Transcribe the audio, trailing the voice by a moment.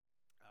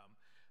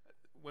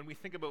When we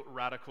think about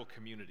radical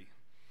community,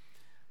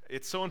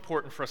 it's so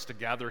important for us to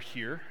gather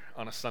here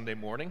on a Sunday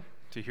morning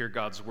to hear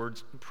God's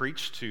words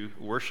preached, to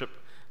worship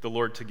the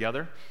Lord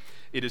together.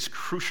 It is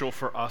crucial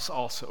for us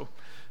also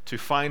to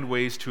find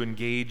ways to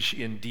engage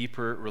in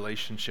deeper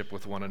relationship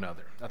with one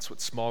another. That's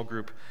what small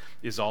group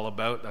is all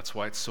about. That's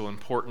why it's so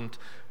important,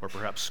 or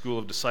perhaps school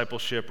of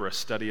discipleship or a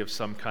study of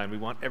some kind. We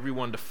want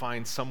everyone to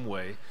find some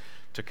way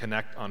to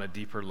connect on a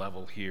deeper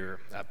level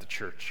here at the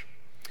church.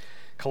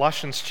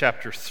 Colossians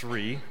chapter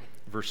 3,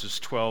 verses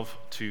 12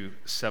 to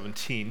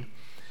 17. And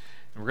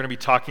we're going to be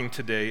talking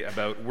today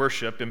about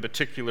worship, in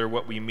particular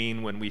what we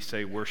mean when we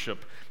say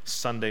worship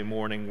Sunday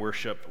morning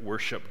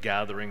worship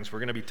gatherings. We're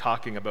going to be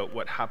talking about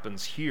what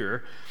happens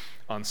here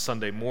on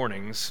Sunday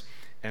mornings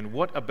and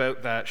what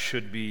about that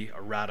should be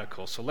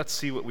radical. So let's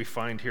see what we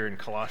find here in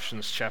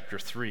Colossians chapter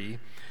 3,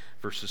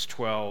 verses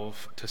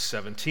 12 to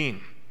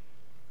 17.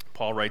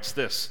 Paul writes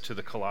this to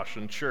the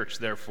Colossian church: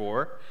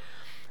 "Therefore,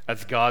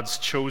 as God's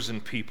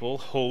chosen people,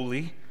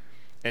 holy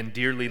and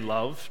dearly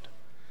loved,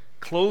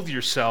 clothe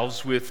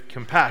yourselves with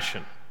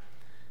compassion,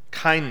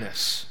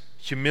 kindness,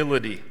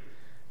 humility,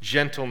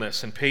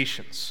 gentleness, and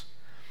patience.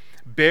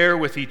 Bear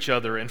with each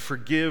other and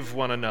forgive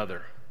one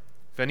another.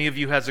 If any of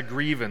you has a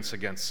grievance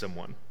against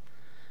someone,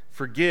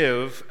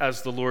 forgive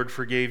as the Lord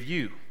forgave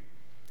you.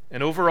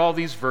 And over all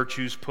these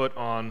virtues put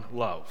on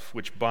love,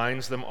 which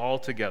binds them all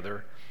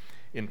together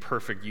in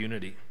perfect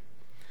unity.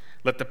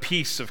 Let the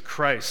peace of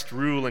Christ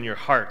rule in your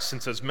hearts,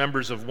 since as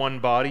members of one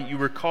body you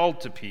were called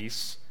to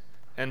peace,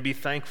 and be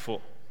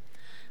thankful.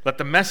 Let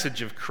the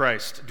message of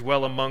Christ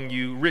dwell among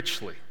you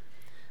richly,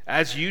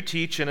 as you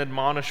teach and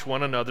admonish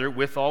one another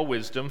with all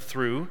wisdom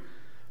through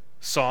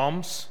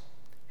psalms,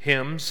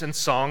 hymns, and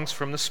songs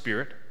from the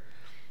Spirit,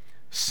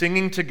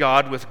 singing to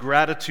God with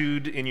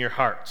gratitude in your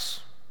hearts.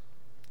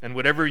 And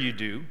whatever you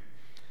do,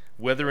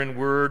 whether in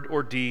word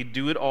or deed,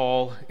 do it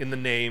all in the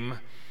name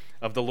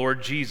of the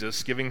Lord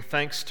Jesus, giving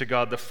thanks to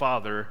God the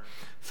Father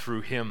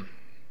through him."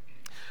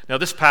 Now,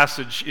 this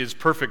passage is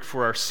perfect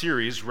for our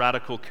series,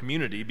 Radical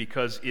Community,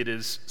 because it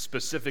is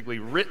specifically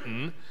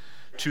written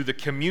to the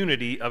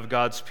community of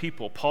God's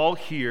people. Paul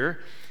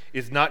here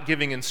is not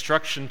giving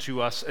instruction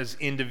to us as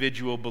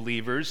individual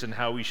believers and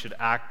how we should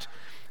act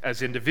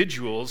as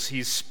individuals.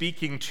 He's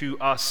speaking to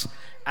us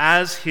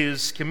as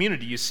his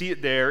community. You see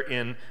it there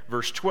in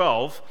verse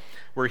 12,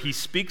 where he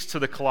speaks to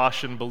the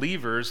Colossian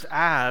believers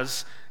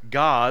as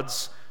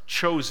God's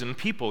chosen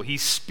people.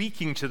 He's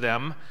speaking to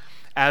them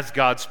as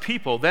God's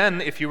people.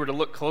 Then, if you were to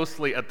look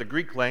closely at the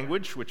Greek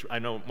language, which I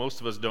know most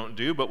of us don't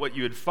do, but what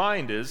you would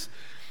find is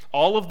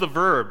all of the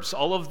verbs,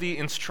 all of the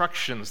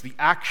instructions, the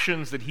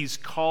actions that he's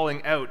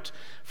calling out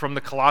from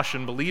the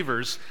Colossian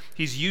believers,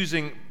 he's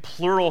using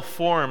plural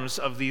forms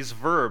of these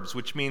verbs,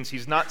 which means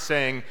he's not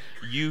saying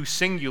you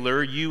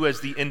singular, you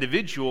as the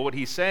individual. What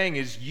he's saying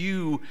is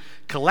you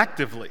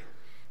collectively.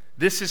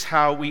 This is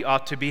how we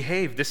ought to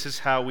behave. This is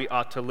how we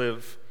ought to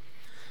live.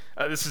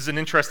 This is an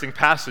interesting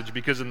passage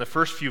because in the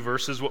first few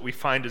verses, what we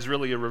find is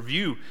really a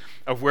review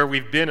of where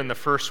we've been in the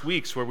first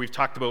weeks, where we've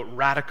talked about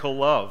radical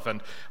love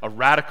and a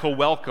radical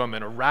welcome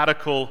and a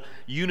radical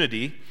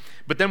unity.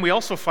 But then we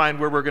also find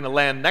where we're going to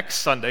land next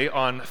Sunday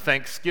on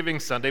Thanksgiving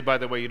Sunday. By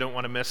the way, you don't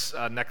want to miss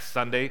next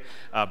Sunday.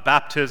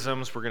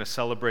 Baptisms, we're going to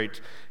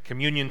celebrate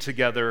communion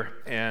together,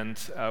 and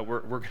we're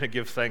going to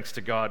give thanks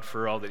to God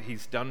for all that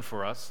he's done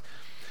for us.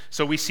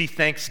 So we see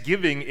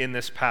Thanksgiving in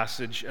this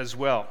passage as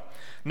well.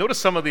 Notice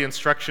some of the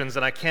instructions,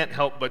 and I can't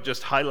help but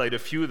just highlight a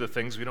few of the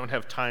things. We don't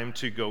have time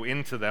to go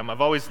into them.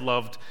 I've always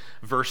loved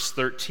verse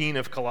 13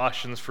 of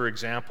Colossians, for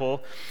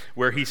example,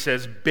 where he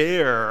says,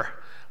 bear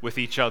with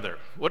each other.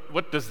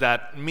 What does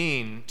that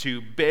mean,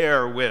 to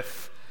bear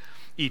with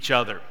each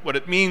other? What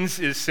it means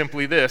is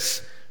simply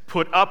this: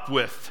 put up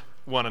with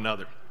one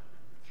another.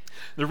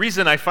 The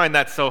reason I find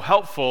that so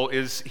helpful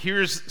is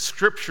here's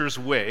Scripture's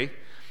way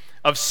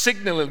of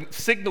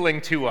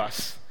signaling to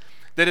us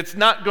that it's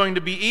not going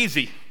to be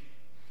easy.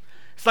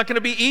 It's not going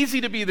to be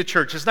easy to be the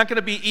church. It's not going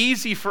to be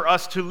easy for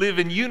us to live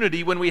in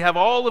unity when we have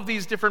all of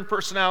these different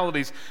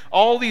personalities,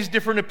 all these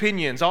different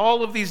opinions,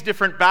 all of these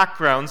different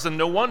backgrounds, and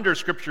no wonder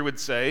Scripture would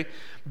say,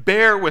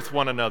 bear with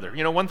one another.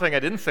 You know, one thing I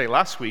didn't say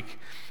last week,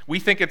 we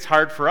think it's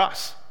hard for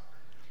us.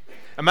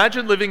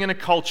 Imagine living in a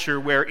culture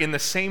where in the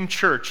same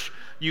church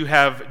you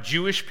have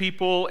Jewish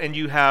people and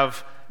you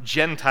have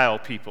Gentile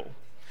people.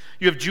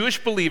 You have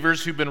Jewish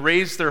believers who've been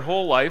raised their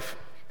whole life,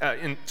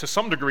 to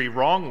some degree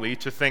wrongly,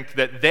 to think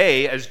that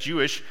they, as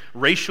Jewish,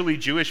 racially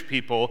Jewish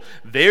people,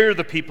 they're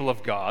the people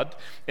of God,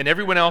 and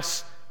everyone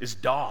else is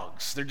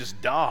dogs. They're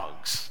just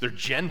dogs. They're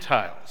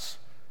Gentiles.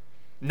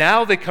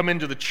 Now they come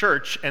into the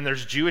church, and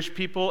there's Jewish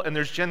people and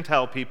there's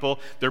Gentile people.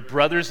 They're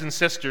brothers and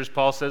sisters.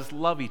 Paul says,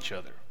 love each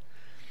other.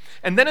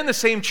 And then in the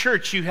same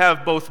church, you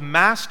have both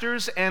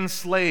masters and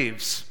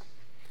slaves.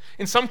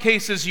 In some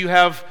cases, you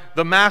have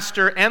the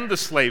master and the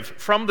slave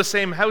from the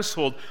same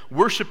household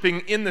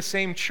worshiping in the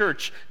same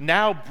church,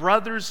 now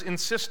brothers and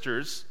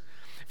sisters.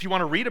 If you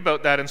want to read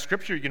about that in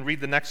Scripture, you can read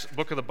the next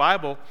book of the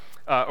Bible,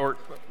 or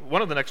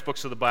one of the next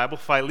books of the Bible,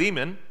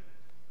 Philemon.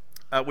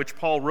 which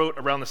Paul wrote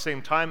around the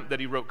same time that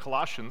he wrote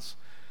Colossians,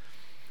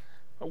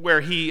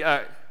 where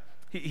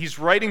he's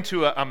writing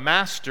to a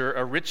master,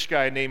 a rich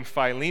guy named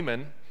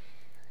Philemon,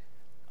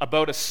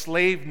 about a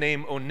slave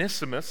named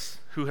Onesimus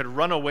who had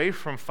run away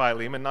from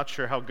Philemon. Not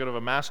sure how good of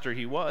a master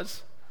he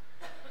was,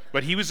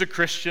 but he was a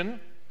Christian.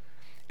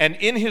 And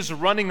in his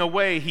running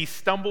away, he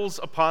stumbles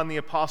upon the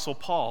Apostle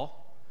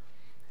Paul.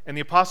 And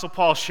the Apostle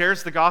Paul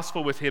shares the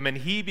gospel with him, and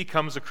he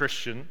becomes a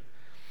Christian.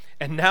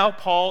 And now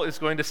Paul is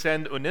going to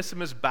send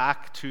Onesimus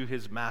back to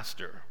his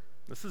master.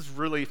 This is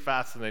really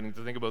fascinating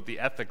to think about the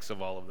ethics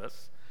of all of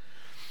this.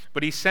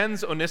 But he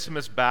sends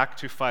Onesimus back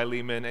to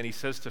Philemon, and he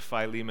says to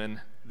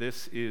Philemon,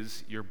 "This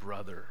is your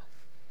brother."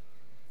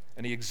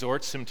 And he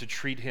exhorts him to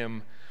treat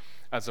him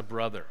as a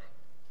brother.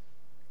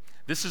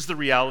 This is the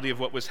reality of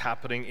what was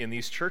happening in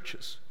these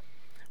churches.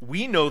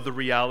 We know the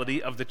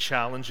reality of the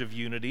challenge of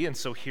unity, and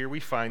so here we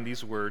find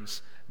these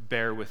words,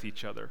 bear with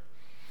each other.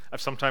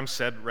 I've sometimes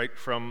said right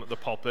from the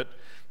pulpit,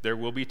 there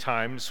will be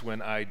times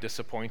when I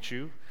disappoint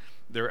you.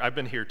 I've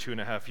been here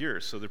 2.5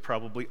 years, so there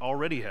probably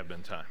already have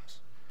been times.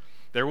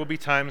 There will be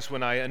times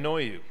when I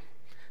annoy you.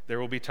 There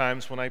will be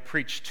times when I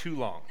preach too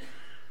long.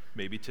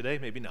 Maybe today,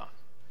 maybe not.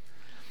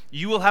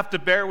 You will have to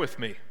bear with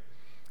me,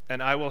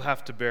 and I will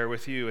have to bear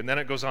with you. And then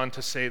it goes on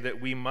to say that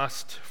we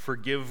must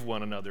forgive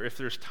one another. If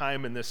there's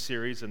time in this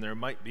series, and there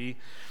might be,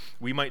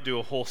 we might do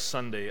a whole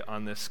Sunday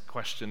on this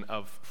question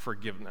of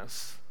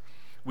forgiveness.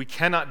 We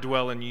cannot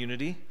dwell in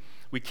unity.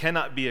 We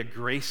cannot be a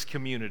grace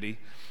community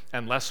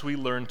unless we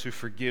learn to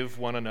forgive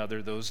one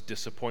another those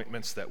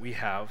disappointments that we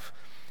have.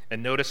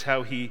 And notice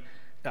how he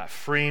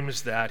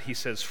frames that. He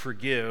says,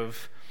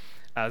 forgive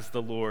as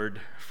the Lord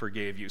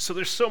forgave you. So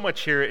there's so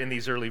much here in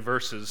these early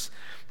verses,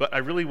 but I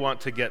really want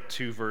to get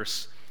to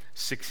verse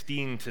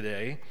 16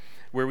 today,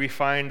 where we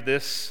find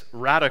this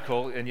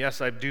radical, and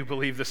yes, I do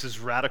believe this is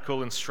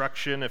radical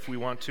instruction. If we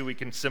want to, we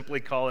can simply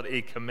call it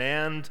a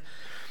command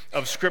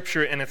of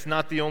Scripture, and it's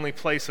not the only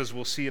place, as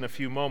we'll see in a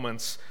few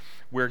moments,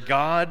 where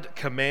God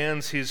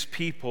commands his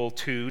people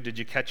to, did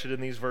you catch it in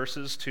these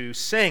verses, to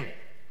sing.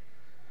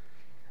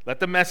 Let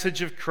the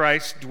message of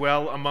Christ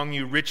dwell among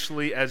you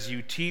richly as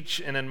you teach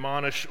and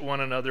admonish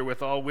one another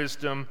with all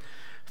wisdom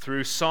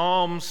through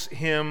psalms,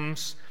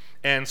 hymns,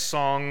 and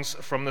songs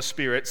from the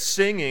Spirit,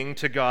 singing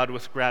to God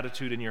with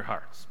gratitude in your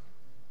hearts.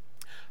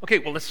 Okay,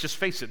 well, let's just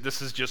face it.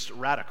 This is just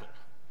radical.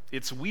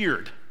 It's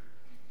weird.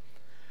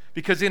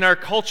 Because in our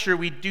culture,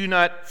 we do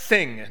not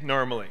sing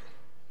normally.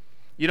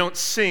 You don't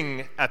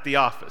sing at the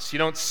office. You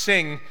don't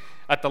sing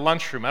at the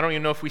lunchroom. I don't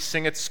even know if we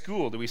sing at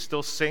school. Do we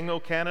still sing, "O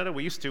Canada"?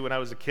 We used to when I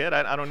was a kid.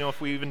 I don't know if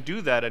we even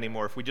do that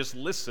anymore, if we just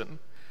listen.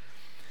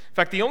 In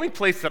fact, the only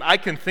place that I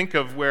can think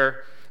of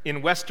where,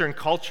 in Western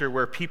culture,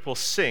 where people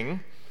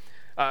sing,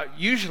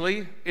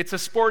 usually it's a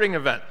sporting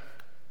event.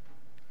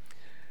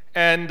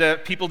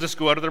 And people just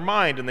go out of their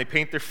mind, and they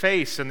paint their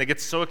face, and they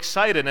get so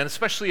excited, and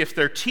especially if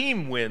their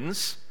team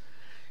wins,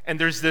 and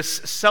there's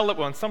this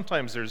well, and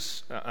sometimes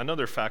there's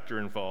another factor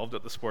involved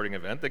at the sporting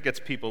event that gets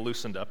people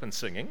loosened up and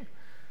singing.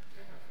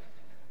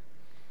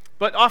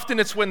 But often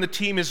it's when the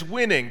team is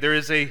winning. There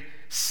is a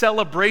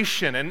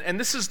celebration, and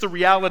this is the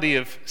reality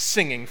of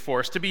singing for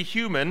us. To be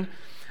human,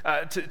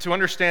 to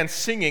understand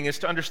singing is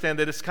to understand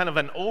that it's kind of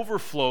an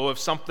overflow of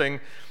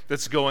something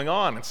that's going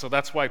on. And so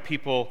that's why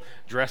people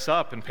dress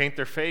up and paint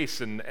their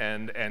face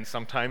and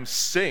sometimes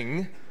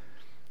sing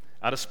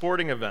at a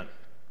sporting event.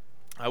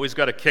 I always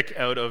got a kick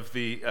out of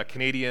the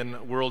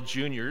Canadian World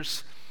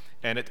Juniors,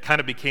 and it kind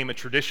of became a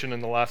tradition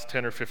in the last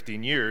 10 or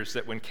 15 years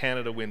that when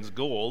Canada wins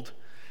gold,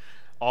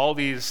 all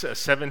these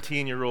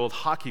 17-year-old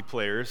hockey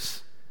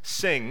players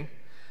sing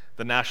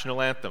the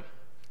national anthem.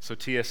 So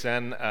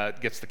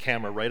TSN gets the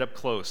camera right up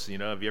close. You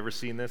know, have you ever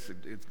seen this?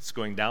 It's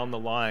going down the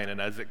line,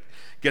 and as it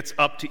gets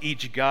up to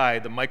each guy,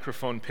 the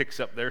microphone picks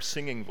up their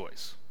singing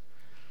voice.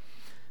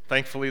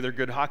 Thankfully, they're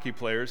good hockey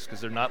players because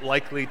they're not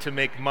likely to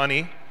make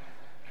money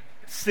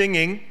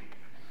singing.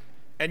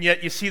 And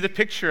yet you see the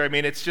picture. I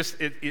mean, it's just,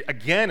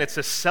 again, it's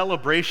a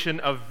celebration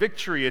of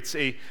victory. It's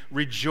a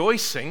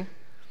rejoicing.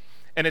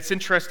 And it's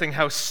interesting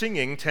how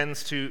singing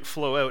tends to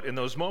flow out in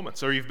those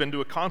moments. Or you've been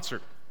to a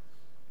concert.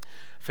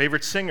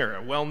 Favorite singer,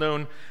 a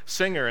well-known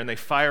singer, and they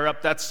fire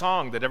up that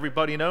song that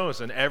everybody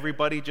knows, and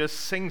everybody just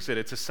sings it.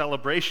 It's a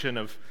celebration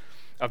of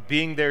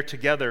being there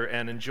together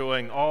and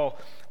enjoying all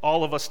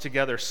of us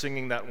together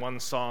singing that one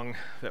song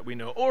that we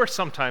know. Or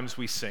sometimes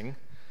we sing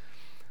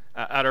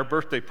at our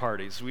birthday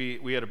parties.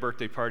 We had a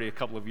birthday party a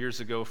couple of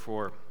years ago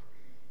for,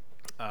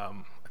 I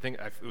think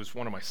it was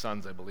one of my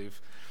sons, I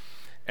believe.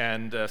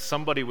 And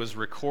somebody was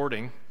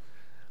recording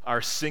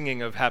our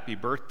singing of Happy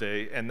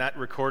Birthday, and that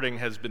recording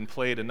has been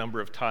played a number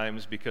of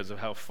times because of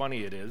how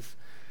funny it is.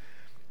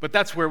 But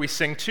that's where we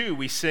sing too.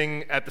 We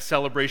sing at the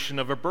celebration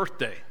of a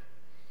birthday.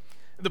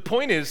 The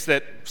point is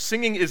that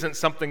singing isn't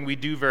something we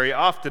do very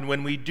often.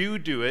 When we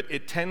do it,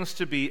 it tends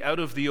to be out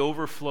of the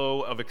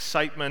overflow of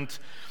excitement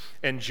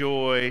and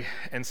joy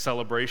and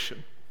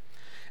celebration.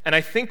 And I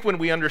think when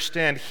we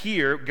understand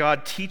here,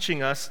 God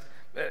teaching us,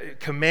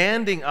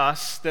 commanding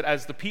us that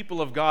as the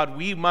people of God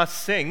we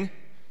must sing,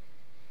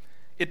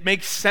 It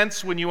makes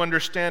sense when you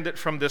understand it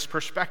from this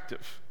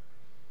perspective.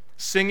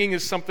 Singing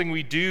is something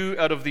we do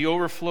out of the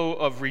overflow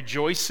of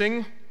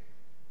rejoicing,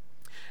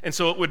 and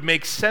so it would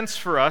make sense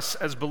for us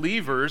as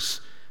believers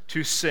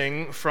to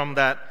sing from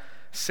that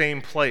same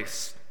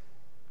place.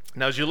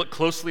 Now, as you look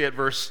closely at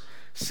verse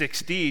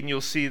 16, you'll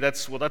see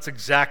that's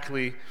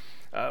exactly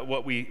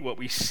what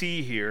we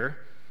see here,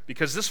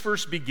 because this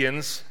verse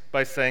begins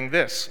by saying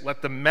this: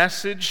 "Let the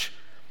message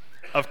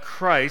of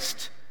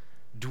Christ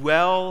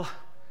dwell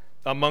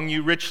among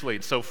you richly."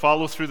 So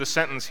follow through the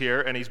sentence here,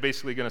 and he's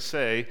basically going to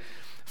say,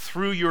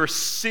 through your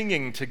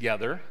singing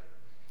together,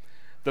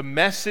 the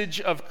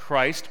message of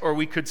Christ, or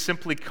we could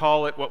simply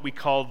call it what we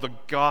call the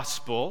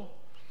gospel,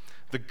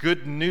 the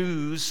good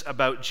news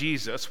about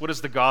Jesus. What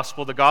is the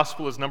gospel? The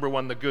gospel is, number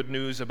one, the good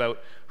news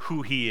about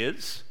who he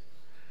is.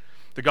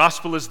 The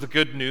gospel is the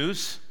good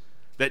news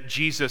that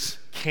Jesus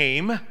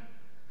came.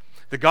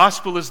 The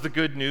gospel is the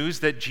good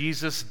news that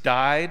Jesus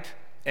died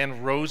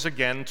and rose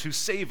again to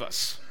save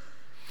us.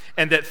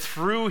 And that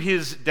through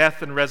his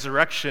death and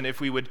resurrection, if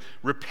we would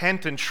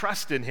repent and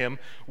trust in him,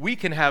 we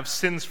can have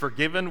sins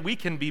forgiven. We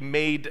can be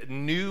made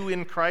new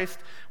in Christ.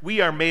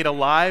 We are made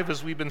alive,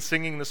 as we've been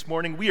singing this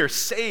morning. We are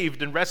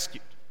saved and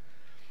rescued.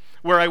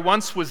 Where I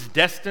once was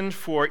destined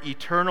for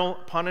eternal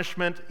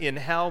punishment in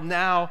hell,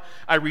 now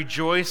I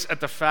rejoice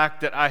at the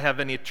fact that I have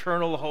an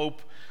eternal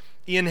hope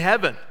in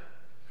heaven.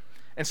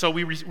 And so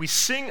we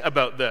sing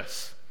about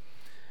this.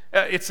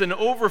 It's an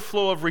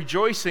overflow of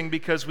rejoicing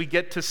because we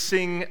get to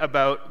sing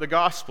about the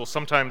gospel.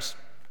 Sometimes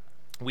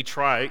we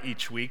try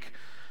each week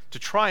to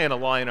try and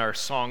align our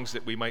songs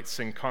that we might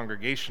sing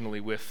congregationally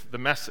with the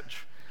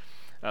message.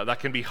 That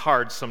can be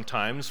hard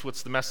sometimes.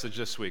 What's the message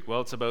this week?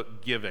 Well, it's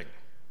about giving.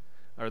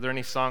 Are there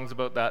any songs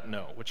about that?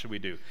 No. What should we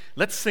do?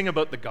 Let's sing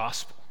about the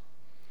gospel.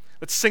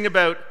 Let's sing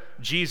about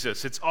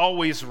Jesus. It's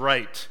always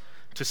right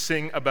to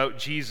sing about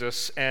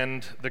Jesus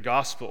and the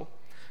gospel.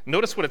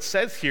 Notice what it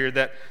says here,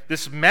 that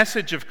this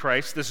message of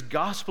Christ, this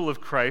gospel of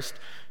Christ,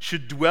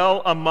 should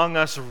dwell among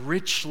us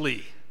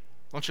richly.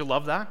 Don't you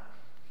love that?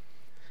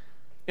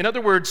 In other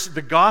words,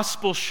 the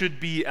gospel should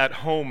be at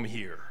home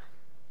here.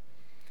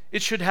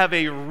 It should have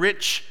a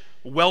rich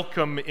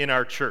welcome in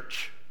our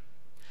church.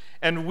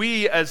 And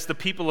we, as the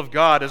people of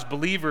God, as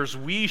believers,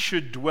 we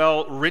should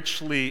dwell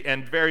richly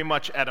and very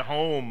much at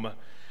home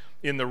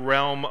in the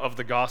realm of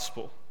the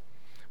gospel.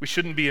 We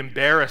shouldn't be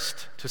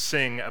embarrassed to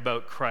sing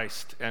about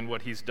Christ and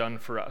what he's done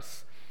for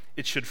us.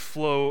 It should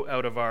flow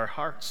out of our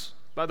hearts.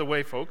 By the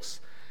way, folks,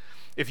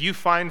 if you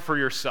find for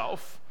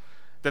yourself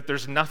that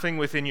there's nothing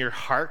within your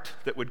heart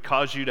that would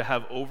cause you to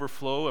have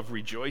overflow of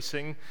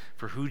rejoicing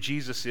for who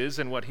Jesus is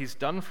and what he's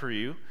done for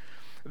you,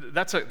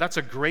 that's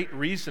a great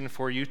reason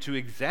for you to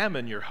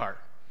examine your heart.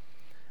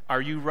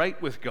 Are you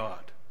right with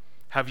God?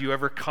 Have you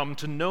ever come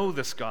to know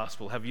this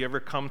gospel? Have you ever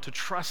come to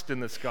trust in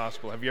this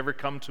gospel? Have you ever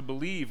come to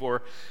believe?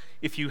 Or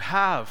if you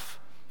have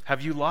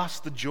you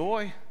lost the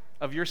joy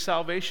of your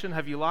salvation?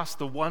 Have you lost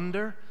the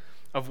wonder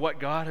of what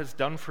God has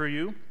done for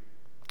you?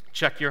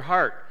 Check your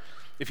heart.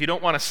 If you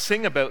don't want to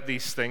sing about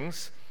these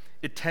things,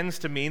 it tends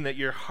to mean that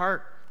your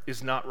heart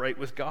is not right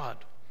with God.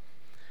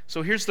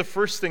 So here's the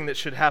first thing that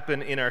should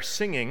happen in our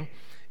singing,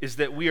 is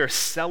that we are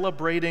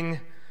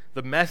celebrating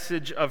the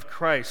message of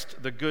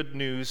Christ, the good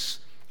news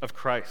of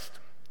Christ.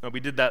 Now, we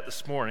did that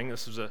this morning.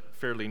 This was a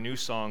fairly new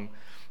song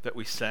that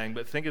we sang,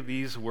 but think of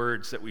these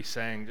words that we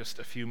sang just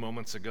a few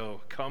moments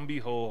ago. Come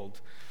behold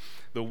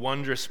the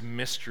wondrous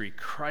mystery,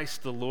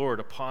 Christ the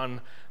Lord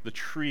upon the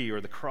tree or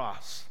the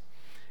cross.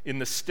 In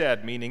the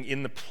stead, meaning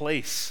in the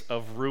place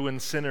of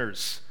ruined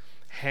sinners,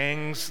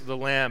 hangs the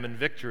Lamb in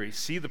victory.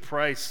 See the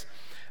price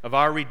of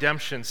our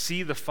redemption.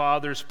 See the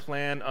Father's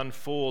plan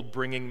unfold,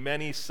 bringing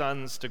many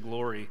sons to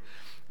glory,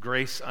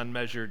 grace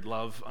unmeasured,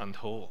 love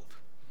untold.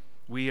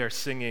 We are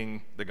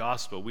singing the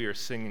gospel. We are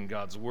singing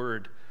God's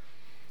word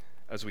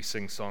as we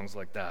sing songs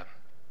like that.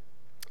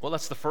 Well,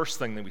 that's the first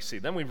thing that we see.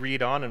 Then we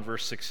read on in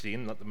verse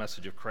 16, let the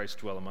message of Christ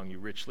dwell among you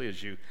richly,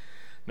 as you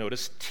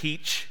notice,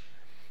 teach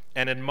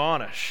and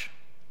admonish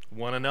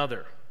one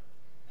another.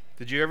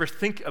 Did you ever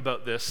think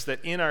about this,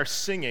 that in our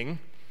singing,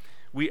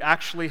 we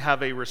actually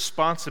have a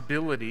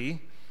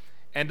responsibility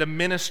and a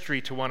ministry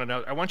to one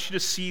another? I want you to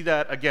see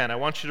that again. I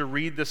want you to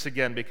read this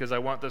again because I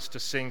want this to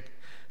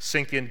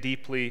sink in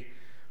deeply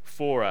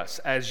for us.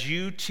 As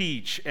you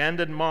teach and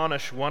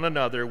admonish one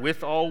another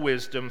with all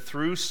wisdom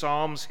through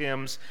psalms,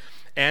 hymns,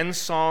 and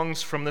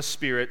songs from the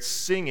Spirit,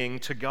 singing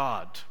to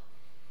God.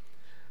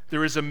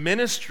 There is a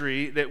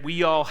ministry that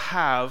we all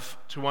have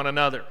to one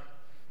another.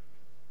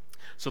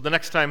 So the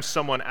next time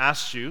someone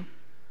asks you,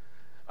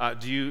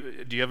 do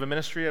you have a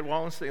ministry at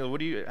Wallenstein?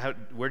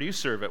 Where do you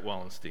serve at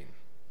Wallenstein?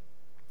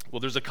 Well,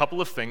 there's a couple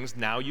of things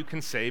now you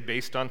can say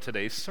based on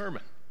today's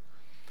sermon.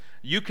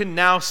 You can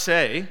now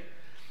say,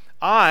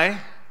 I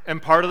am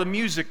part of the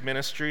music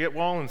ministry at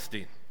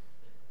Wallenstein.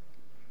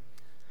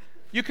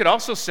 You could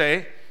also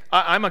say,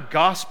 I'm a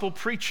gospel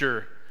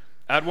preacher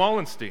at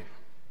Wallenstein.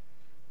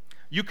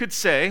 You could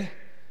say,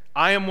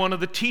 I am one of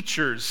the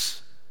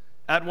teachers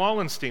at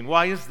Wallenstein.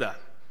 Why is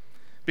that?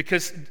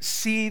 Because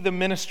see the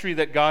ministry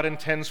that God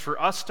intends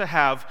for us to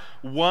have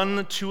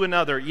one to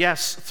another,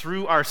 yes,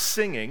 through our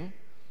singing,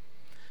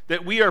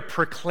 that we are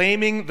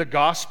proclaiming the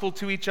gospel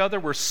to each other,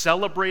 we're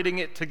celebrating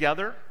it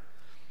together,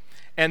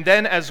 and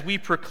then as we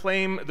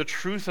proclaim the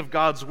truth of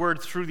God's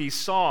word through these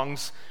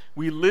songs,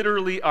 we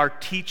literally are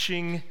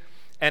teaching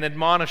and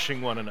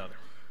admonishing one another.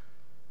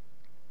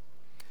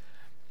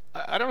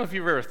 I don't know if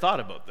you've ever thought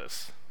about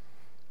this.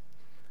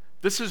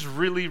 This is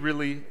really,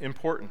 really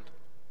important.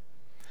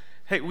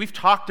 Hey, we've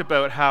talked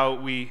about how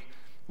we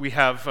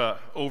have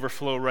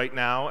overflow right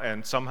now,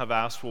 and some have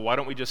asked, well, why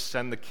don't we just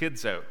send the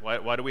kids out?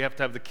 Why do we have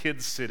to have the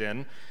kids sit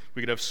in?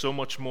 We could have so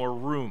much more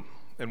room.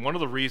 And one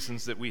of the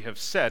reasons that we have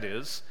said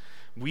is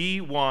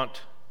we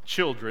want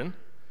children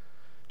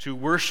to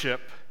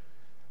worship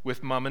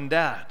with mom and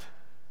dad.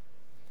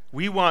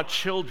 We want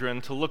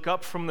children to look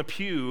up from the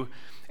pew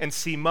and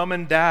see mom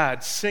and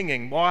dad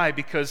singing. Why?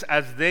 Because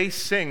as they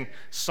sing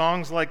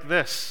songs like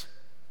this,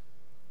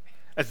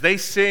 as they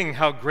sing,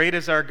 how great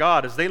is our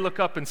God, as they look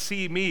up and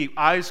see me,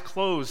 eyes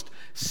closed,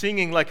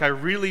 singing like I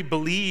really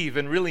believe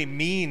and really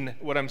mean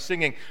what I'm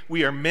singing,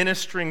 we are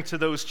ministering to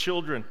those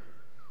children.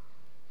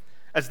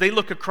 As they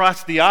look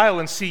across the aisle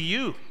and see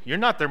you, you're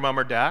not their mom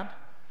or dad,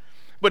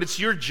 but it's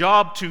your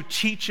job to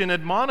teach and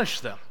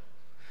admonish them.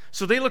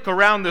 So they look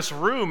around this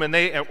room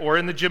or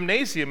in the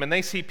gymnasium and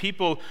they see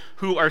people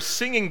who are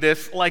singing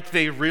this like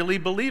they really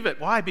believe it.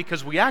 Why?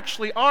 Because we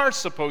actually are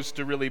supposed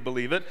to really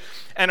believe it,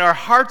 and our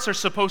hearts are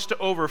supposed to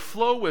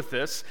overflow with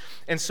this,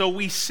 and so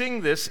we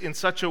sing this in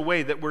such a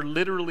way that we're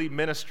literally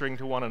ministering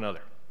to one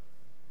another.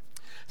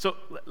 So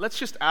let's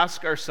just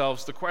ask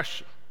ourselves the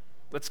question.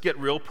 Let's get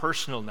real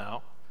personal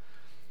now.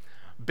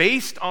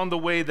 Based on the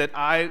way that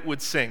I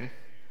would sing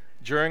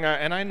during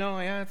and I know,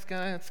 it's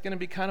going to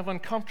be kind of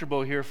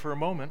uncomfortable here for a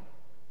moment.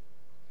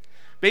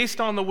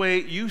 Based on the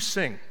way you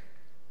sing,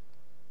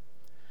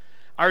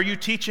 are you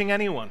teaching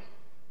anyone?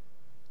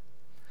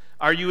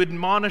 Are you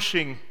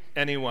admonishing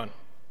anyone?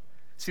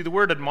 See, the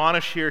word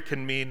admonish here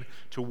can mean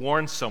to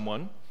warn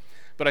someone,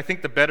 but I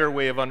think the better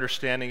way of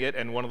understanding it,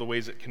 and one of the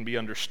ways it can be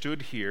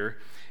understood here,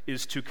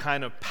 is to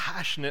kind of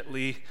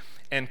passionately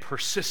and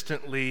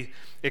persistently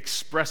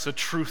express a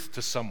truth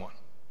to someone.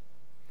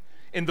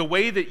 In the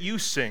way that you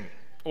sing,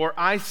 or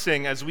I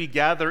sing as we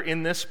gather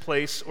in this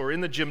place or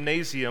in the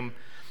gymnasium,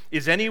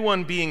 is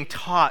anyone being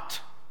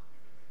taught?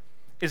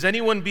 Is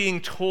anyone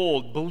being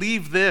told,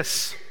 believe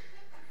this?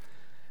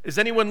 Is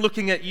anyone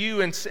looking at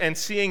you and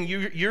seeing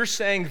you're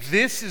saying,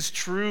 this is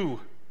true?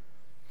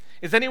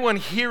 Is anyone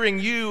hearing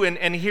you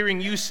and hearing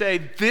you say,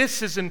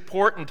 this is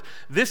important,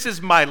 this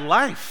is my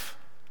life?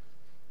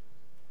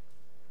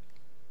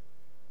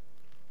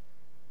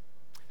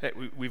 Hey,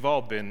 we've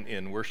all been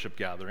in worship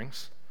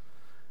gatherings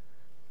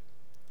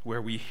where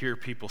we hear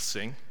people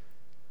sing.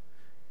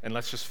 And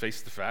let's just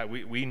face the fact,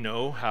 we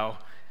know how,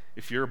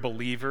 if you're a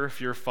believer, if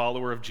you're a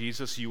follower of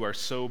Jesus, you are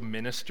so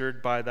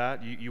ministered by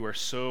that. You are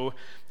so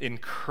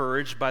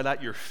encouraged by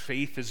that. Your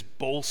faith is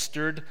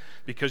bolstered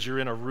because you're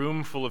in a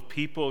room full of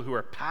people who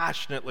are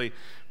passionately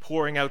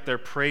pouring out their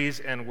praise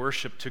and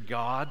worship to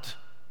God.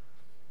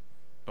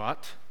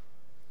 But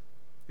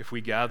if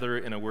we gather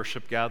in a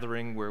worship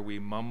gathering where we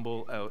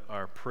mumble out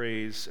our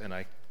praise, and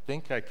I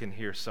think I can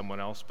hear someone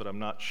else, but I'm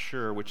not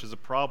sure, which is a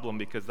problem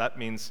because that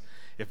means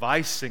if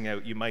I sing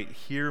out, you might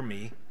hear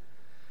me,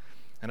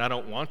 and I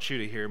don't want you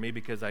to hear me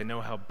because I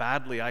know how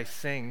badly I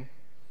sing.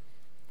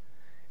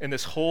 And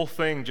this whole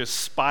thing just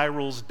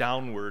spirals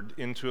downward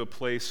into a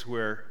place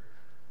where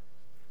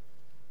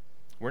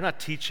we're not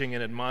teaching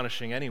and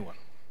admonishing anyone.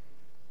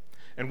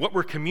 And what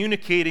we're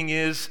communicating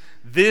is,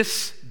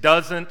 this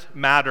doesn't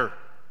matter.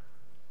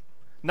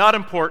 Not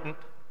important.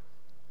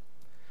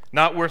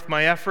 Not worth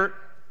my effort.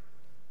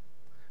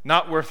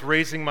 Not worth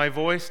raising my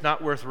voice,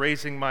 not worth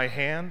raising my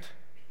hand.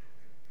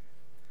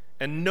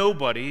 And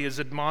nobody is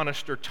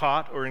admonished or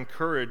taught or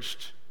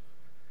encouraged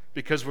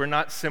because we're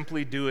not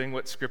simply doing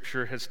what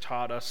Scripture has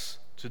taught us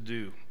to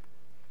do.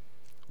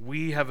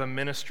 We have a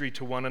ministry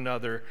to one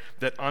another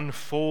that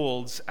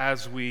unfolds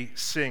as we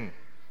sing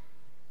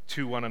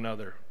to one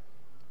another.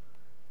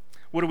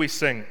 What do we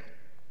sing?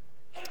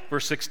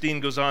 Verse 16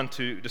 goes on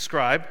to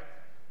describe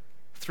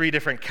 3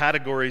 different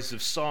categories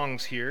of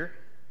songs here.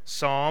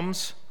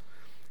 Psalms,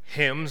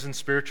 hymns, and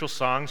spiritual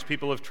songs.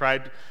 People have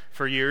tried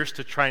for years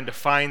to try and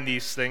define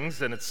these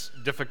things, and it's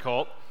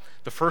difficult.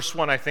 The first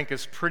one I think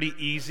is pretty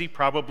easy.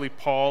 Probably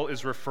Paul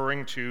is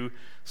referring to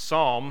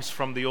Psalms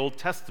from the Old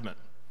Testament.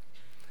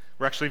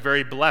 We're actually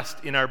very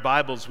blessed. In our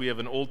Bibles, we have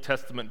an Old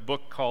Testament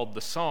book called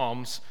the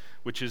Psalms,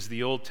 which is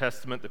the Old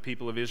Testament, the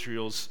people of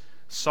Israel's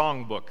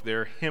song book,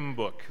 their hymn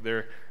book,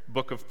 their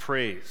book of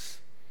praise.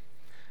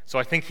 So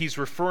I think he's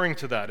referring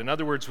to that. In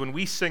other words, when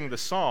we sing the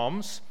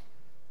Psalms,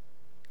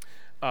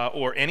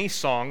 or any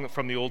song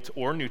from the Old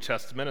or New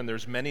Testament, and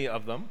there's many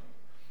of them,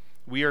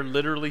 we are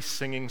literally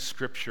singing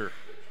Scripture.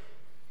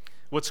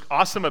 What's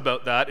awesome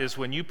about that is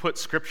when you put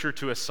Scripture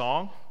to a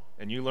song,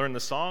 and you learn the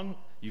song,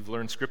 you've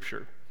learned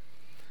Scripture.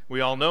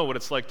 We all know what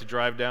it's like to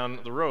drive down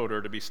the road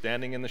or to be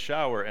standing in the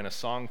shower, and a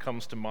song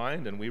comes to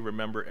mind, and we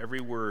remember every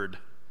word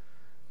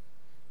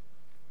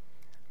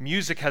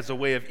Music has a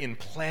way of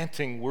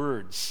implanting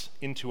words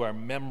into our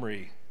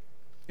memory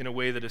in a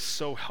way that is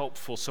so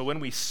helpful. So when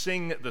we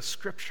sing the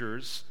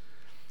scriptures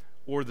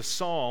or the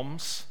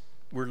Psalms,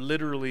 we're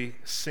literally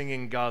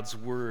singing God's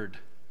word,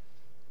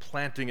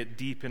 planting it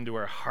deep into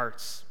our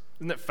hearts.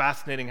 Isn't it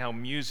fascinating how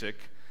music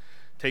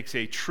takes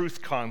a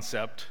truth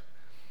concept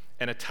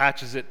and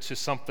attaches it to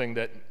something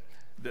that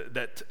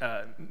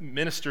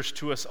ministers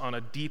to us on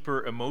a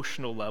deeper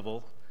emotional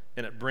level,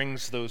 and it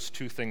brings those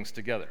two things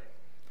together.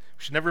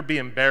 We should never be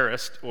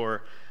embarrassed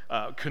or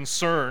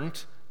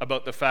concerned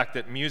about the fact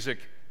that music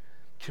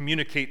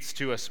communicates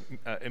to us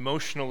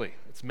emotionally.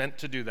 It's meant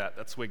to do that.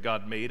 That's the way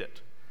God made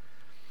it.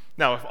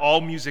 Now, if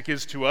all music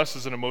is to us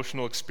is an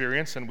emotional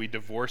experience and we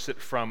divorce it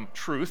from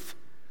truth,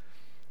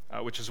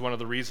 which is one of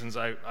the reasons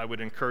I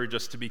would encourage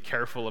us to be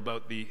careful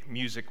about the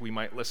music we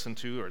might listen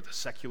to or the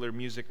secular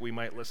music we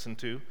might listen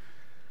to.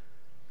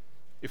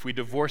 If we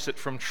divorce it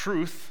from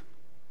truth,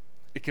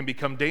 it can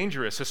become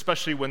dangerous,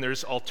 especially when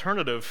there's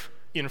alternative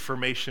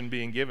information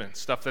being given,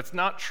 stuff that's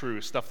not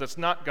true, stuff that's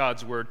not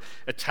God's word,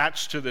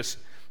 attached to this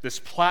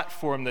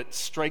platform that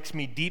strikes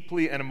me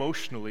deeply and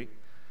emotionally.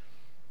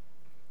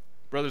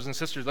 Brothers and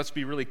sisters, let's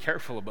be really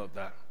careful about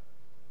that.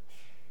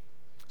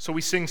 So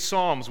we sing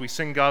psalms, we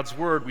sing God's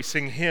word, we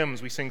sing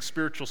hymns, we sing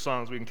spiritual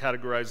songs. We can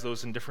categorize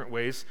those in different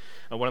ways.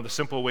 One of the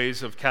simple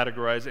ways of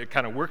categorizing, it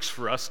kind of works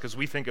for us because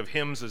we think of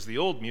hymns as the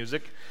old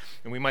music,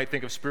 and we might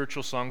think of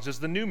spiritual songs as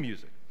the new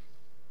music.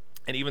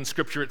 And even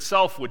Scripture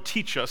itself would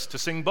teach us to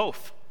sing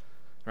both,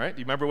 right? Do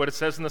you remember what it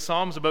says in the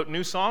Psalms about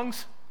new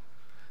songs?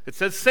 It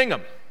says sing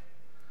them.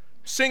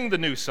 Sing the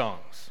new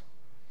songs.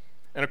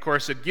 And of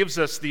course, it gives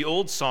us the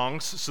old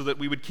songs so that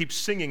we would keep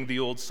singing the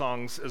old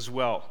songs as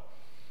well.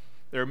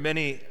 There are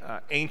many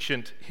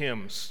ancient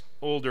hymns,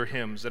 older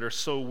hymns, that are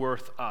so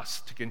worth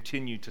us to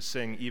continue to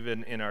sing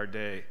even in our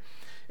day.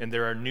 And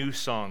there are new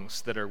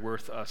songs that are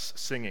worth us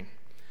singing.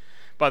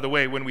 By the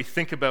way, when we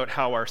think about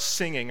how our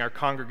singing, our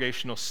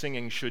congregational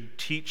singing, should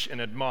teach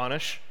and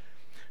admonish,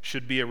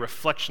 should be a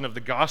reflection of the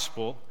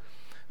gospel,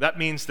 that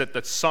means that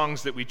the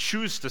songs that we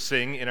choose to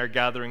sing in our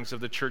gatherings of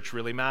the church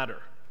really matter.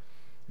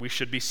 We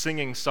should be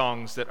singing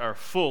songs that are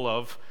full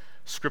of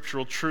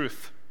scriptural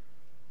truth.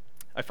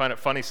 I find it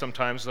funny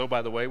sometimes, though,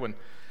 by the way, when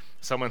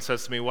someone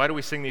says to me, why do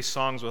we sing these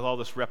songs with all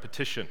this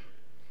repetition?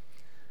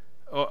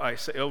 I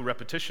say,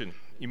 repetition.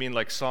 You mean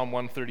like Psalm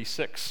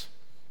 136,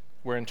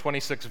 where in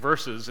 26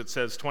 verses it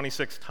says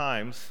 26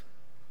 times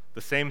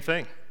the same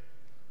thing.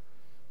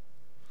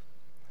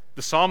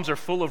 The Psalms are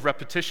full of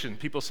repetition.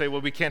 People say, well,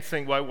 we can't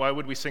sing, why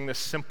would we sing these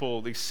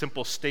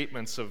simple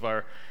statements of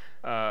our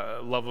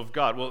love of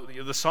God? Well,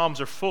 the Psalms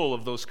are full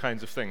of those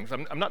kinds of things.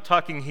 I'm not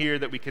talking here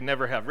that we can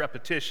never have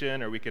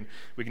repetition or we can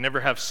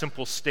never have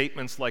simple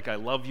statements like, I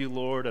love you,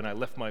 Lord, and I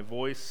lift my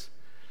voice.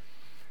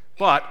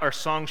 But our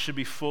songs should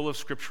be full of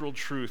scriptural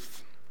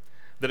truth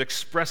that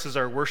expresses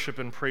our worship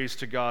and praise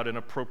to God in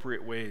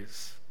appropriate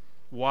ways.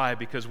 Why?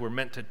 Because we're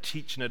meant to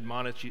teach and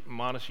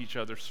admonish each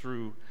other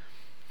through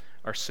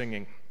our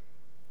singing.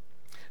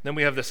 Then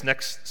we have this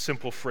next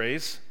simple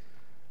phrase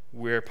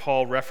where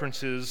Paul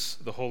references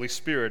the Holy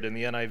Spirit. In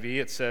the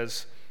NIV, it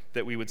says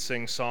that we would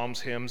sing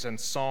psalms, hymns, and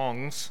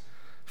songs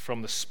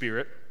from the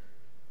Spirit.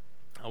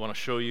 I want to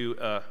show you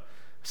a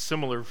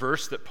similar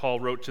verse that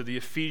Paul wrote to the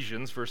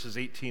Ephesians, verses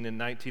 18 and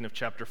 19 of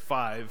chapter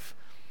 5,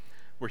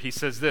 where he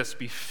says this,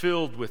 be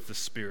filled with the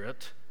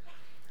Spirit,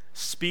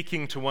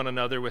 speaking to one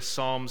another with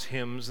psalms,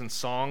 hymns, and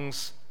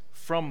songs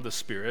from the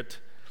Spirit.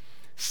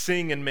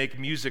 Sing and make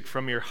music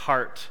from your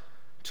heart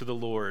to the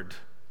Lord.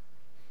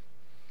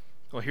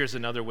 Well, here's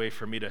another way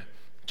for me to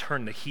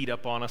turn the heat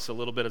up on us a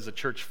little bit as a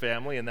church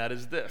family, and that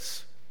is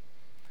this,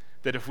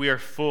 that if we are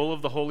full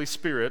of the Holy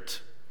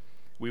Spirit,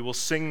 we will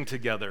sing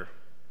together.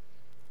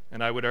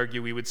 And I would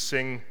argue we would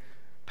sing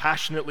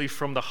passionately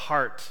from the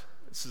heart.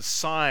 It's a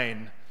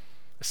sign,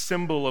 a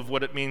symbol of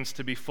what it means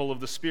to be full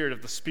of the Spirit.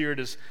 If the Spirit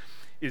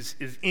is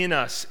in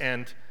us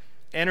and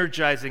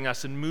energizing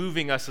us and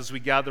moving us as we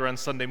gather on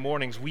Sunday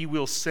mornings, we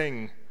will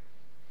sing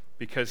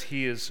because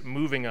he is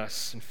moving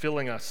us and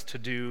filling us to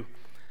do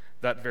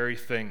that very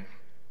thing.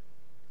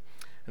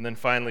 And then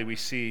finally we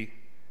see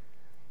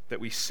that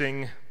we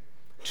sing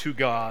to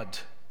God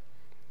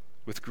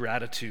with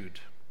gratitude.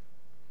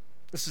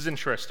 This is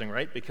interesting,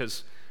 right?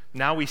 Because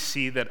now we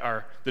see that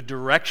the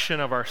direction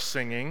of our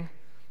singing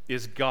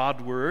is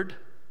Godward,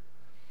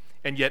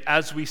 and yet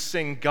as we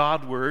sing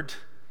Godward,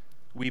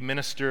 we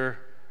minister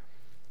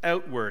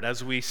outward.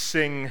 As we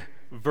sing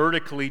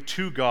vertically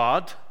to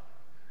God,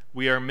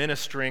 we are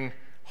ministering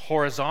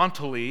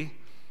horizontally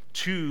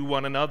to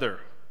one another.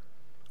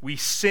 We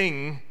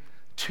sing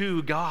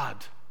to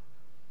God.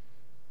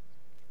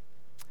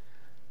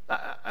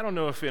 I don't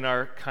know if in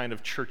our kind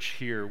of church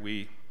here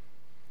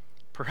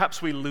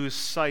perhaps we lose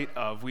sight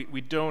of,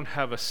 we don't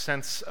have a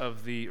sense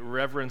of the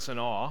reverence and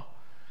awe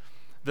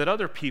that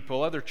other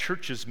people, other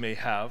churches may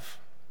have.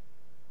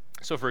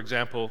 So for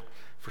example,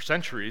 for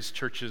centuries,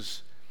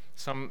 churches,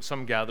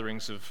 some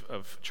gatherings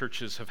of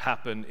churches have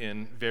happened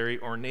in very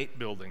ornate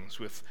buildings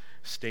with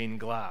stained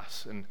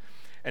glass.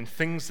 and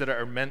things that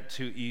are meant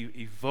to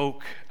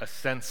evoke a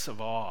sense of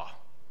awe.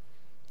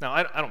 Now,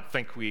 I don't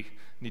think we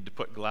need to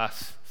put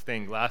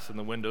stained glass in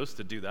the windows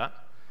to do that.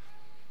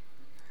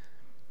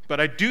 But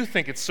I do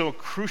think it's so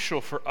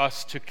crucial for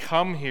us to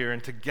come here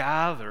and to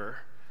gather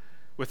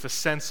with a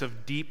sense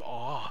of deep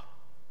awe.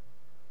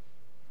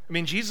 I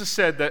mean, Jesus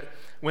said that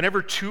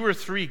whenever 2 or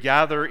 3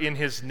 gather in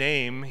his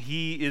name,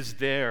 he is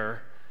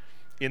there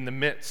in the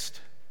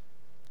midst.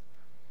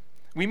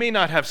 We may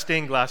not have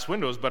stained glass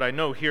windows, but I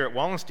know here at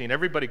Wallenstein,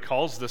 everybody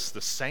calls this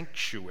the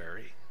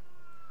sanctuary.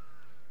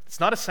 It's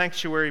not a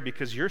sanctuary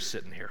because you're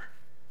sitting here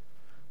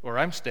or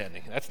I'm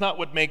standing. That's not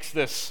what makes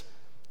this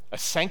a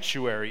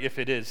sanctuary, if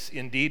it is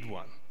indeed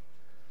one.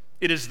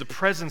 It is the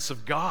presence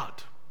of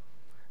God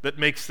that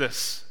makes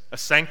this a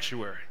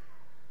sanctuary.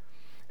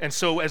 And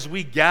so as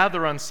we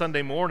gather on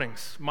Sunday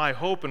mornings, my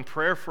hope and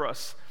prayer for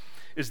us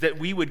is that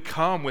we would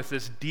come with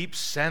this deep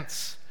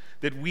sense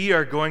that we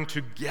are going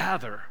to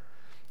gather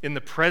in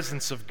the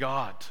presence of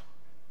God.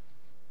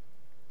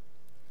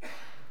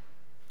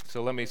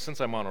 So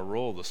since I'm on a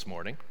roll this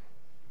morning,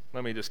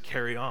 let me just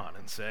carry on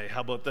and say,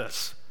 how about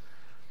this?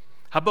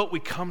 How about we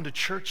come to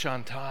church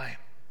on time?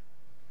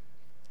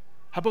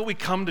 How about we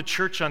come to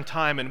church on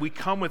time and we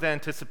come with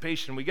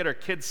anticipation? We get our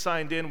kids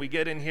signed in, we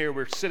get in here,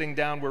 we're sitting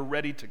down, we're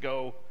ready to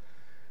go.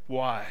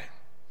 Why?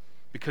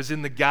 Because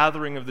in the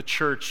gathering of the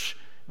church,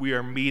 we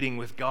are meeting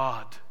with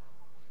God.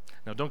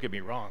 Now, don't get me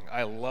wrong,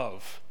 I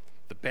love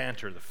the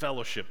banter, the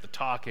fellowship, the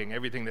talking,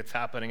 everything that's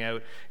happening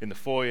out in the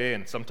foyer,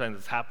 and sometimes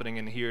it's happening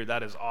in here.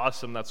 That is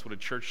awesome. That's what a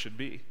church should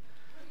be.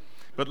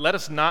 But let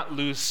us not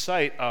lose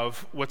sight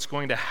of what's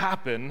going to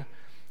happen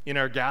in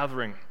our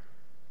gathering.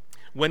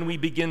 When we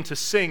begin to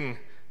sing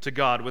to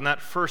God, when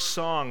that first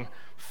song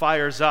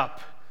fires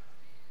up,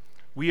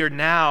 we are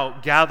now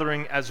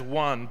gathering as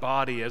one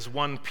body, as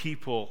one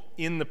people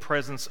in the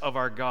presence of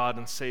our God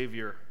and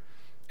Savior.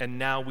 And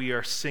now we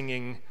are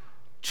singing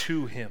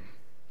to him.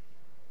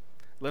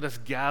 Let us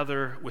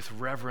gather with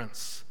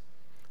reverence.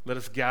 Let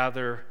us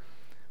gather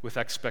with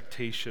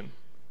expectation.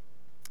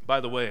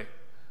 By the way,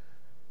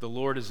 the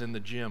Lord is in the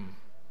gym.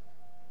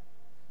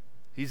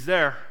 He's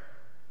there,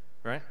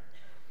 right?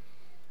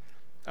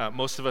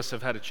 Most of us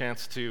have had a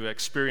chance to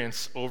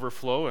experience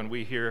overflow, and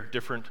we hear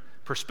different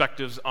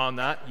perspectives on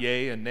that,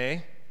 yay and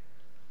nay.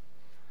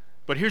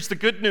 But here's the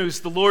good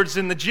news. The Lord's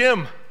in the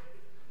gym,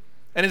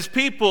 and his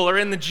people are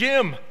in the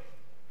gym.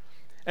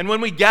 And when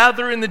we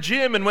gather in the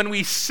gym and when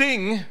we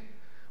sing,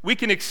 we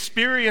can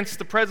experience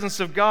the presence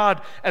of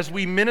God as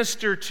we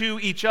minister to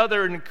each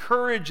other and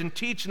encourage and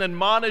teach and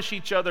admonish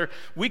each other.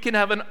 We can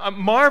have a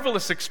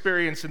marvelous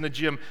experience in the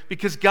gym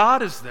because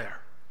God is there,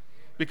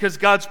 because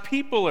God's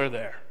people are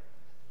there.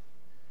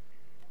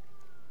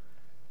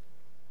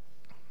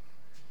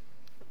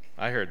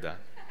 I heard that.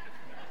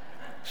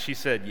 She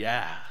said,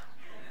 yeah.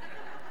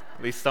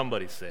 At least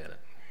somebody said it.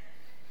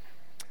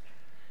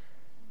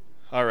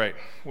 All right,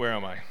 where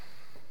am I?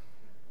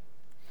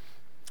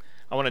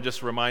 I want to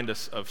just remind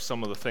us of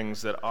some of the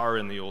things that are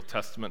in the Old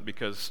Testament,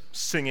 because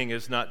singing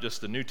is not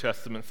just a New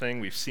Testament thing.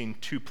 We've seen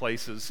 2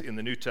 places in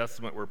the New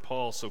Testament where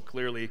Paul so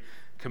clearly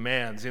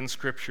commands in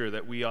Scripture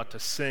that we ought to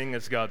sing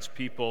as God's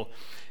people.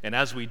 And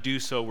as we do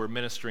so, we're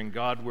ministering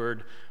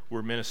Godward,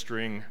 we're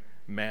ministering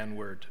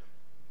manward.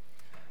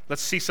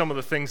 Let's see some of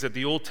the things that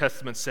the Old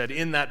Testament said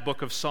in that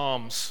book of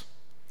Psalms.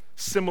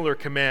 Similar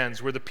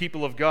commands where the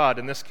people of God,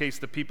 in this case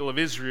the people of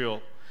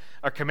Israel,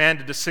 are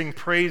commanded to sing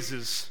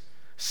praises.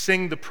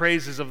 Sing the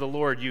praises of the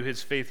Lord, you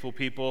his faithful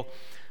people.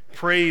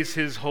 Praise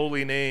his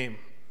holy name.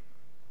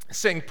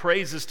 Sing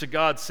praises to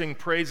God. Sing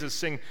praises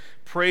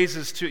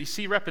to... You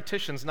see,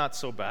 repetition's not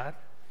so bad.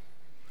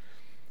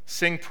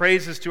 Sing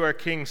praises to our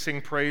King. Sing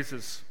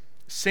praises.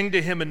 Sing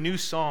to him a new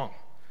song.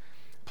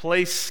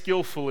 Play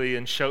skillfully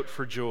and shout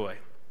for joy.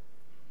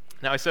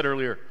 Now, I said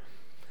earlier,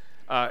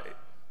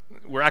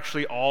 we're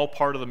actually all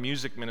part of the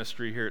music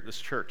ministry here at this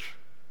church,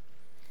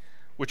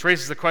 which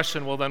raises the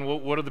question, well then,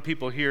 what are the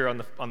people here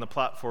on the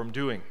platform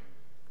doing?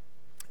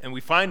 And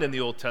we find in the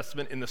Old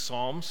Testament, in the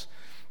Psalms,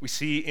 we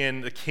see in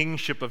the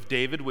kingship of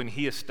David when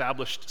he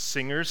established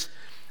singers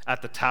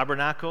at the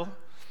tabernacle,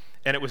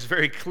 and it was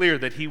very clear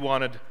that he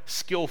wanted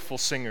skillful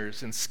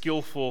singers and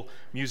skillful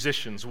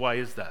musicians. Why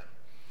is that?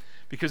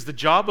 Because the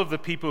job of the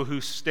people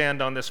who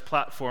stand on this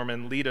platform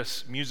and lead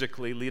us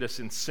musically, lead us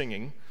in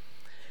singing,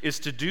 is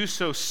to do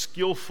so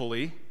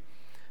skillfully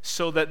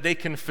so that they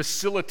can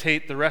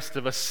facilitate the rest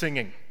of us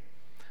singing.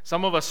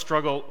 Some of us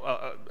struggle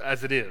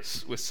as it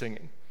is with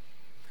singing.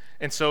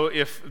 And so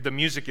if the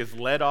music is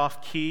led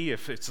off key,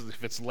 if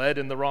it's led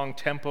in the wrong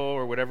tempo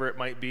or whatever it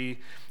might be,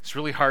 it's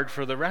really hard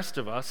for the rest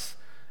of us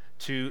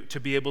to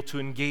be able to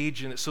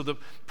engage in it. So the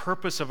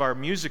purpose of our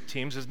music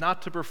teams is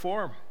not to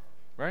perform,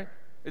 right?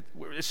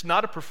 It's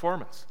not a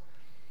performance.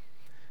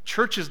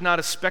 Church is not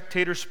a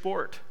spectator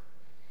sport.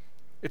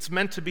 It's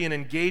meant to be an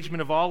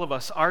engagement of all of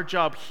us. Our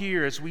job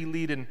here as we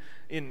lead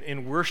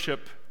in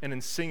worship and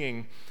in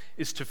singing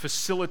is to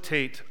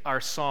facilitate our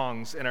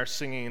songs and our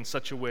singing in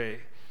such a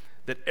way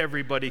that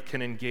everybody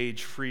can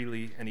engage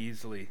freely and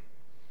easily.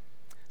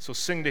 So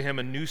sing to him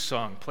a new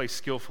song, play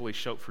skillfully,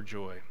 shout for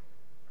joy.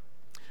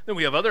 Then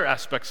we have other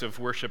aspects of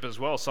worship as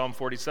well. Psalm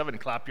 47,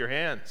 clap your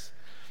hands.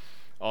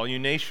 All you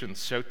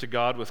nations, shout to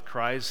God with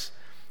cries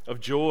of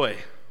joy.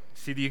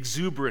 See the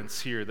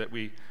exuberance here that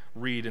we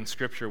read in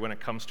Scripture when it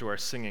comes to our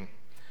singing.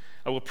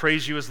 I will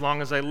praise you as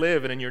long as I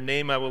live, and in your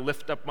name I will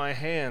lift up my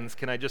hands.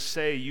 Can I just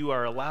say you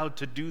are allowed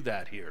to do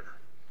that here,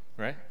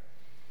 right?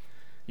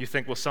 You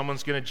think, well,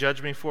 someone's going to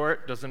judge me for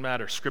it? Doesn't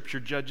matter. Scripture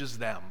judges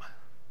them.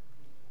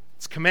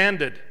 It's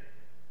commanded.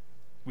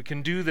 We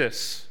can do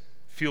this.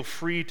 Feel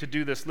free to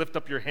do this. Lift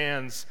up your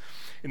hands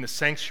in the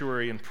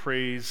sanctuary and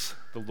praise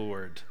the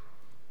Lord.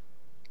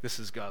 This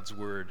is God's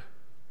word.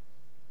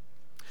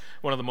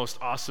 One of the most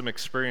awesome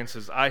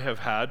experiences I have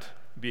had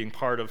being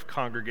part of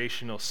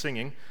congregational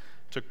singing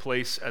took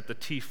place at the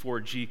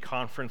T4G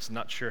conference.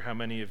 Not sure how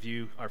many of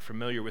you are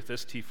familiar with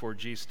this.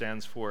 T4G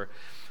stands for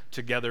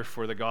Together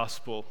for the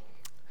Gospel.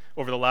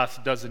 Over the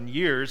last dozen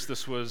years,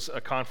 this was a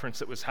conference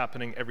that was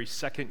happening every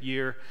second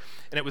year,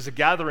 and it was a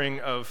gathering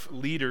of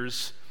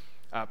leaders,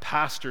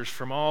 pastors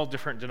from all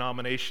different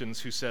denominations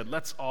who said,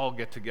 let's all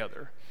get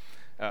together.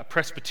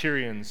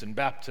 Presbyterians and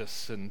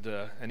Baptists and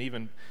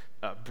even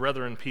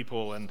Brethren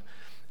people, and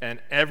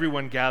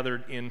everyone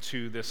gathered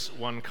into this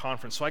one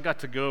conference. So I got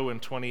to go in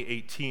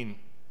 2018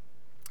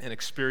 and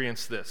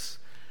experience this.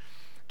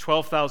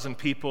 12,000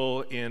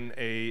 people in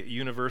a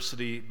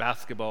university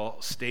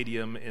basketball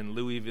stadium in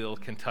Louisville,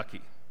 Kentucky.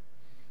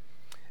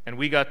 And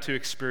we got to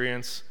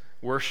experience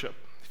worship.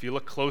 If you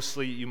look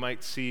closely, you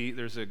might see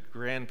there's a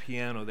grand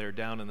piano there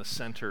down in the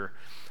center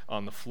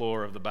on the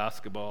floor of the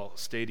basketball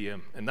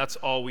stadium. And that's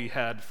all we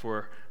had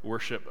for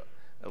worship.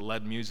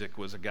 Led music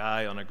was a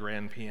guy on a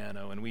grand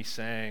piano, and we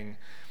sang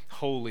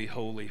Holy,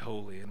 Holy,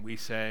 Holy, and we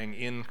sang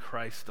In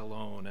Christ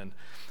Alone, and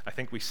I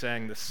think we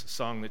sang this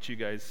song that you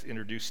guys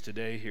introduced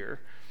today here.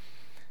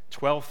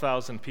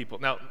 12,000 people.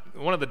 Now,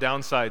 one of the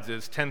downsides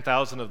is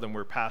 10,000 of them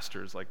were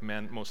pastors, like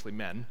men, mostly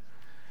men.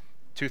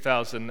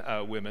 2,000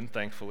 women,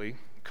 thankfully.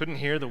 Couldn't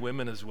hear the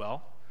women as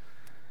well,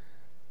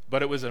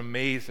 but it was an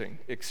amazing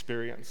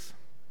experience.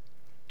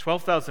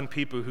 12,000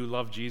 people who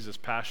love Jesus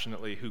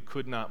passionately, who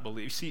could not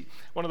believe. See,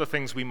 one of the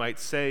things we might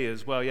say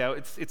is, well, yeah,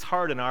 it's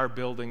hard in our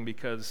building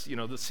because,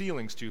 the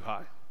ceiling's too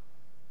high.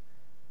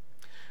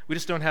 We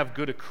just don't have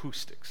good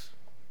acoustics.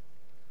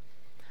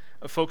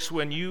 Folks,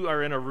 when you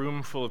are in a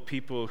room full of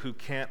people who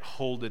can't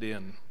hold it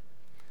in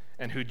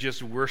and who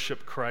just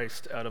worship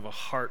Christ out of a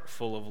heart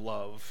full of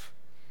love,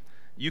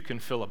 you can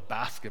fill a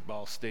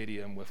basketball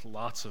stadium with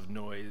lots of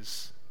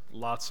noise,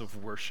 lots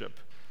of worship,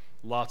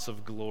 lots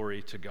of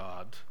glory to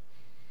God.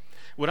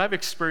 What I've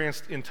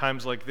experienced in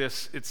times like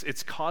this,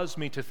 it's caused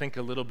me to think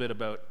a little bit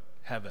about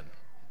heaven.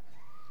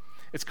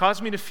 It's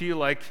caused me to feel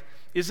like,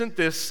 isn't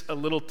this a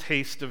little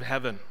taste of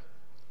heaven?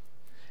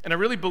 And I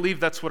really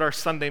believe that's what our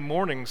Sunday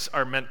mornings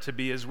are meant to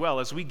be as well.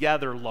 As we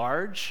gather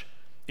large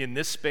in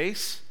this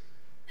space,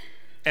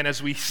 and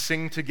as we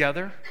sing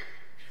together,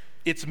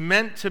 it's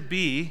meant to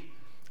be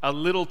a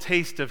little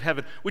taste of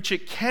heaven, which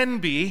it can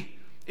be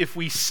if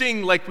we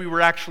sing like we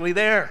were actually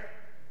there.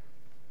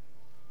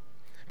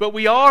 But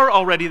we are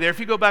already there. If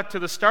you go back to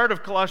the start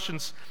of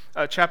Colossians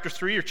chapter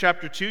 3 or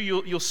chapter 2,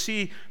 you'll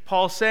see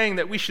Paul saying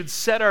that we should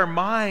set our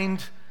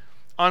mind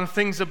on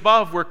things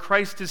above where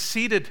Christ is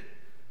seated.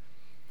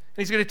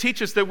 And he's going to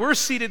teach us that we're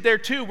seated there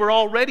too. We're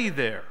already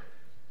there.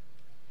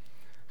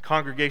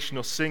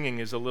 Congregational singing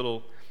is a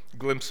little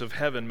glimpse of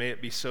heaven. May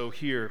it be so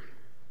here.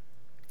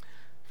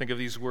 Think of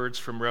these words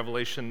from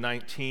Revelation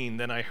 19.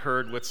 Then I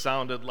heard what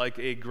sounded like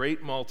a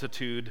great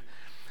multitude,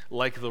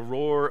 like the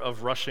roar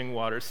of rushing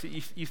waters.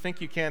 See, you think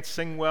you can't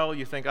sing well?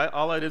 You think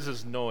all it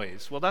is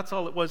noise. Well, that's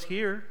all it was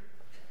here.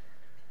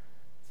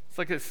 It's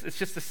like it's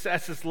just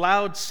this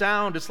loud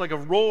sound. It's like a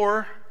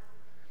roar,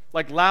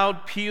 like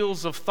loud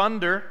peals of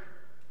thunder.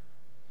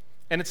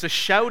 And it's a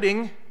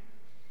shouting,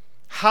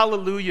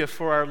 hallelujah,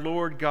 for our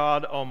Lord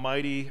God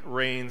Almighty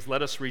reigns.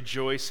 Let us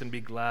rejoice and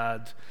be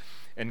glad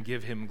and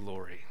give him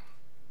glory.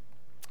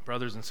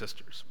 Brothers and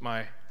sisters,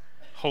 my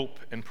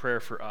hope and prayer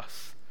for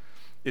us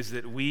is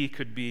that we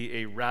could be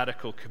a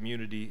radical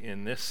community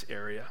in this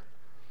area.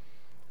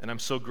 And I'm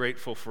so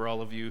grateful for all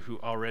of you who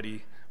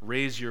already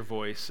raise your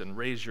voice and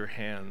raise your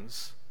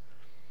hands.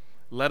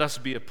 Let us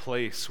be a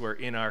place where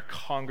in our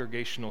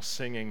congregational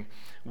singing,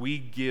 we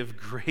give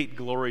great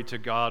glory to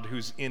God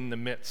who's in the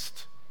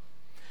midst.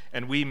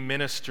 And we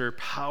minister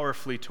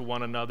powerfully to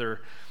one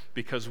another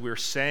because we're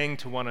saying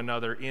to one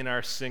another in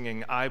our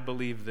singing, I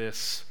believe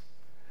this.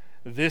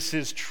 This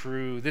is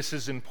true. This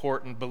is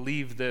important.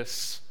 Believe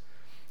this.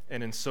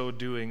 And in so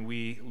doing,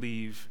 we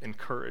leave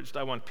encouraged.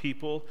 I want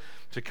people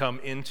to come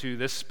into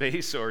this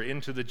space or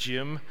into the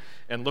gym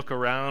and look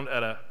around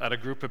at a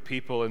group of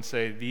people and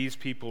say, these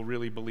people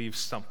really believe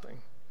something.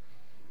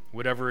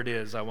 Whatever it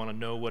is, I want to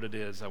know what it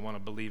is. I want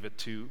to believe it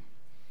too.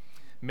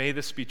 May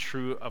this be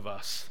true of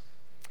us.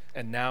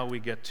 And now we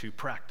get to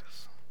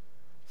practice.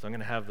 So I'm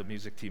going to have the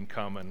music team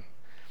come and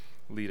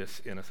lead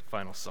us in a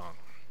final song.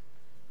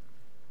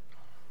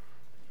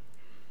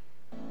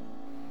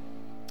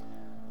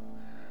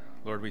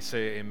 Lord, we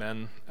say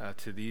amen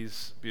to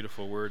these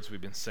beautiful words we've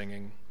been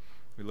singing.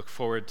 We look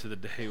forward to the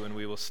day when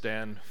we will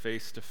stand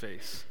face to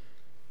face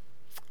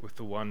with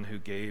the one who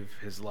gave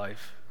his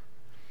life.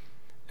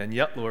 And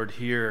yet, Lord,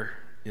 here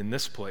in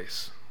this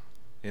place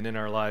and in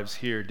our lives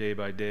here day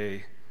by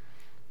day,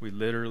 we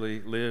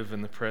literally live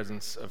in the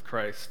presence of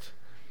Christ.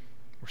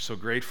 We're so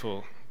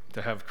grateful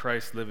to have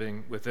Christ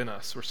living within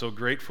us. We're so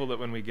grateful that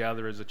when we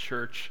gather as a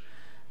church,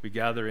 we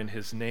gather in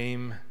his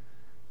name,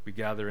 we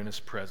gather in his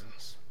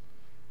presence.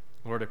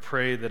 Lord, I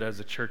pray that as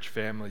a church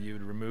family, you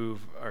would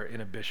remove our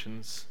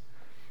inhibitions,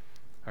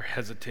 our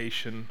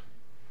hesitation.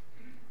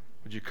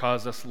 Would you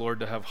cause us, Lord,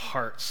 to have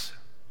hearts,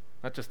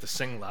 not just to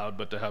sing loud,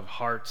 but to have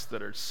hearts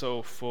that are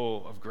so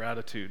full of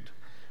gratitude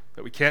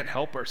that we can't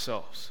help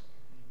ourselves.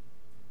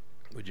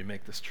 Would you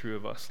make this true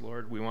of us,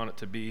 Lord? We want it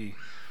to be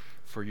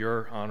for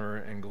your honor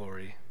and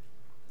glory,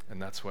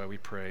 and that's why we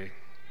pray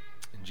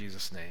in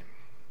Jesus' name.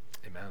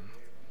 Amen.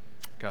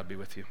 God be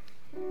with you.